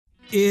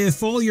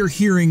If all you're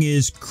hearing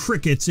is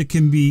crickets, it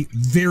can be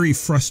very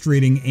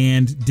frustrating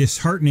and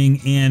disheartening,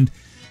 and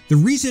the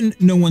reason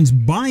no one's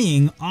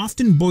buying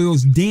often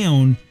boils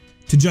down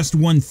to just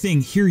one thing.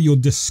 Here you'll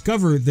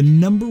discover the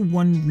number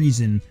one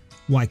reason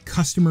why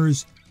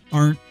customers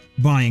aren't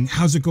buying.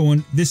 How's it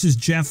going? This is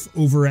Jeff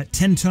over at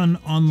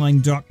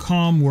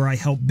 10tononline.com, where I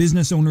help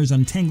business owners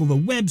untangle the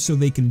web so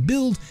they can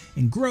build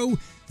and grow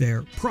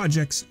their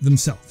projects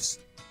themselves.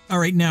 All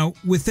right, now,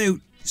 without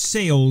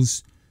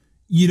sales,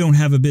 you don't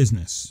have a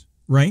business,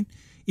 right?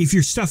 If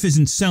your stuff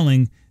isn't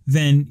selling,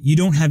 then you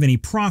don't have any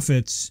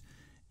profits.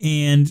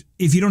 And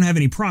if you don't have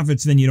any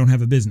profits, then you don't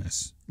have a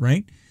business,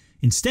 right?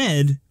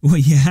 Instead,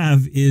 what you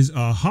have is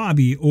a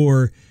hobby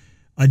or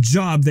a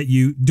job that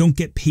you don't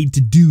get paid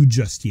to do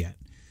just yet.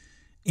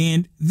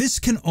 And this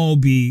can all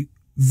be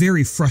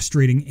very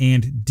frustrating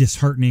and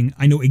disheartening.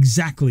 I know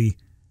exactly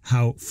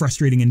how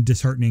frustrating and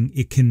disheartening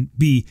it can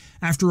be.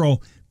 After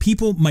all,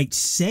 people might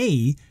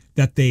say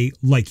that they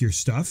like your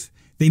stuff.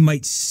 They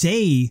might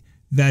say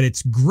that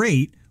it's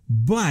great,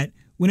 but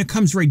when it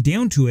comes right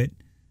down to it,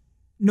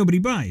 nobody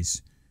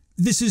buys.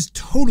 This is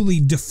totally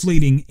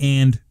deflating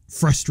and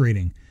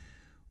frustrating.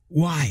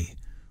 Why?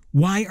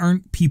 Why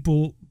aren't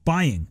people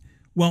buying?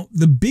 Well,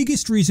 the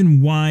biggest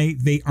reason why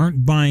they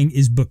aren't buying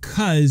is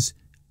because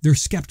they're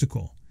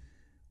skeptical.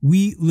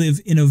 We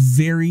live in a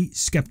very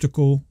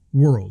skeptical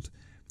world.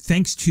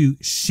 Thanks to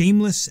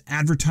shameless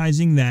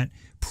advertising that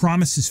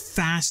promises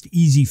fast,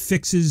 easy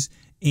fixes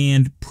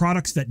and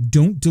products that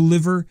don't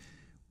deliver,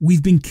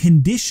 we've been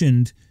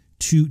conditioned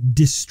to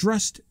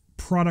distrust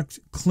product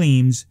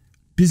claims,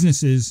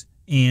 businesses,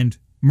 and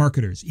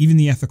marketers, even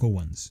the ethical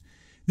ones.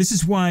 This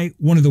is why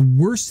one of the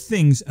worst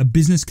things a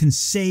business can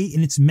say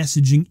in its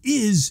messaging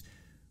is,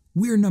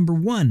 "We're number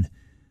one,"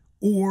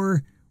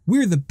 or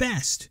 "We're the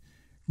best."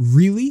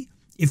 Really?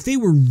 If they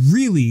were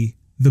really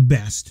the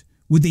best,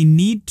 would they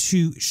need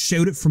to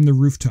shout it from the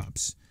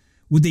rooftops?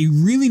 Would they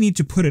really need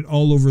to put it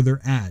all over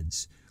their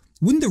ads?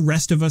 Wouldn't the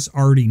rest of us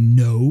already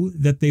know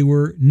that they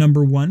were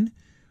number one?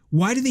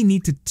 Why do they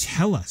need to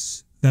tell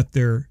us that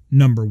they're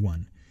number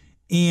one?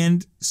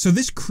 And so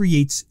this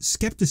creates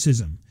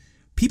skepticism.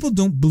 People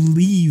don't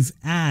believe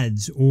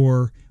ads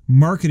or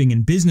marketing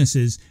in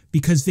businesses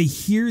because they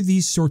hear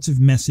these sorts of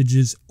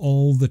messages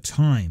all the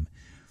time.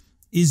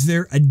 Is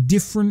there a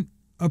different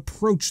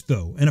approach,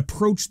 though? An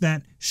approach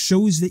that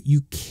shows that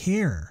you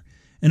care?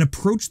 An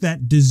approach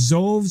that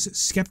dissolves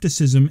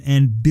skepticism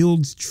and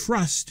builds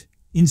trust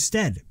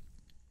instead?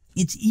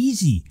 It's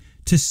easy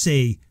to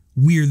say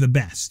we're the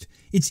best.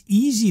 It's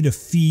easy to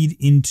feed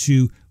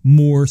into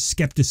more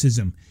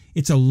skepticism.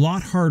 It's a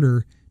lot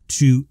harder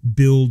to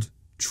build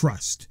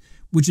trust,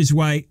 which is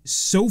why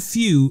so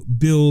few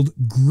build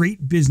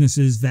great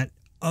businesses that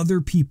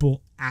other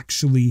people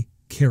actually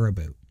care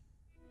about.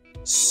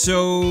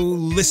 So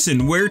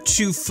listen, where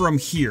to from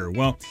here?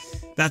 Well,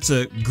 that's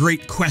a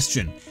great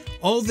question.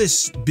 All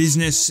this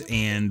business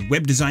and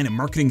web design and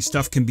marketing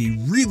stuff can be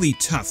really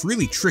tough,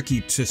 really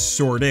tricky to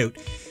sort out.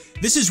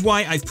 This is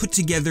why I've put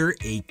together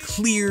a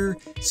clear,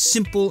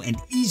 simple, and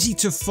easy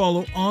to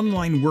follow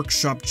online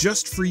workshop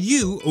just for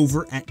you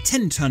over at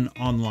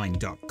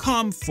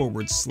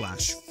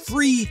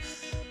 10tononline.com/free.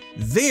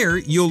 There,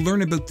 you'll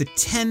learn about the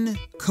 10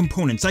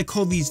 components. I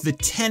call these the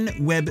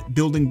 10 web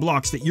building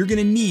blocks that you're going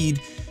to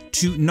need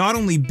to not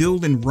only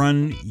build and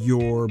run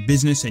your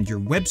business and your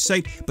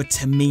website, but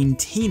to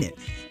maintain it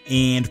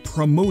and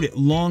promote it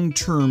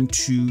long-term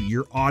to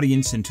your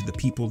audience and to the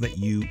people that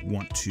you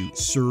want to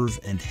serve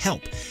and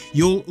help.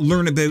 You'll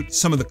learn about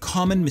some of the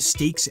common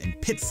mistakes and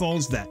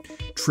pitfalls that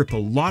trip a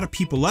lot of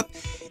people up,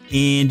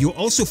 and you'll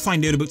also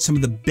find out about some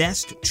of the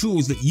best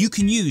tools that you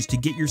can use to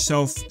get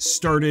yourself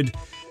started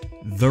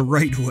the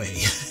right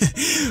way.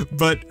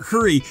 But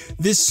hurry,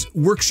 this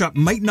workshop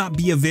might not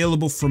be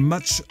available for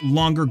much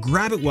longer.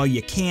 Grab it while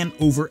you can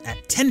over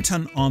at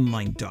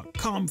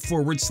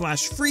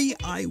 10tononline.com/free.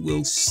 I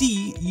will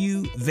see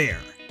you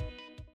there.